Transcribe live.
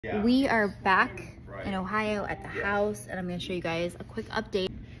We are back in Ohio at the house, and I'm gonna show you guys a quick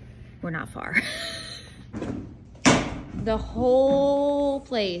update. We're not far. The whole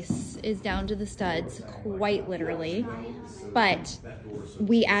place is down to the studs, quite literally, but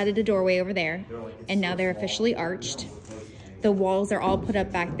we added a doorway over there, and now they're officially arched. The walls are all put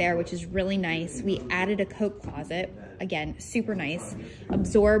up back there, which is really nice. We added a coat closet, again, super nice.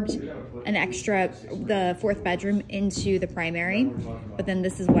 Absorbed an extra, the fourth bedroom into the primary, but then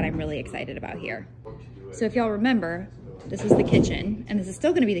this is what I'm really excited about here. So if y'all remember, this was the kitchen, and this is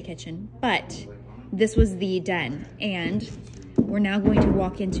still gonna be the kitchen, but this was the den, and we're now going to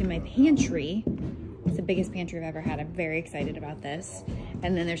walk into my pantry. It's the biggest pantry I've ever had. I'm very excited about this.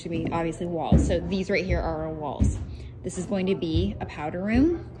 And then there's gonna be obviously walls. So these right here are our walls. This is going to be a powder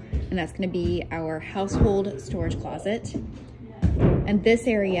room, and that's gonna be our household storage closet. And this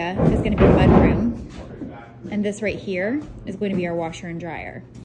area is gonna be a mud room. And this right here is going to be our washer and dryer.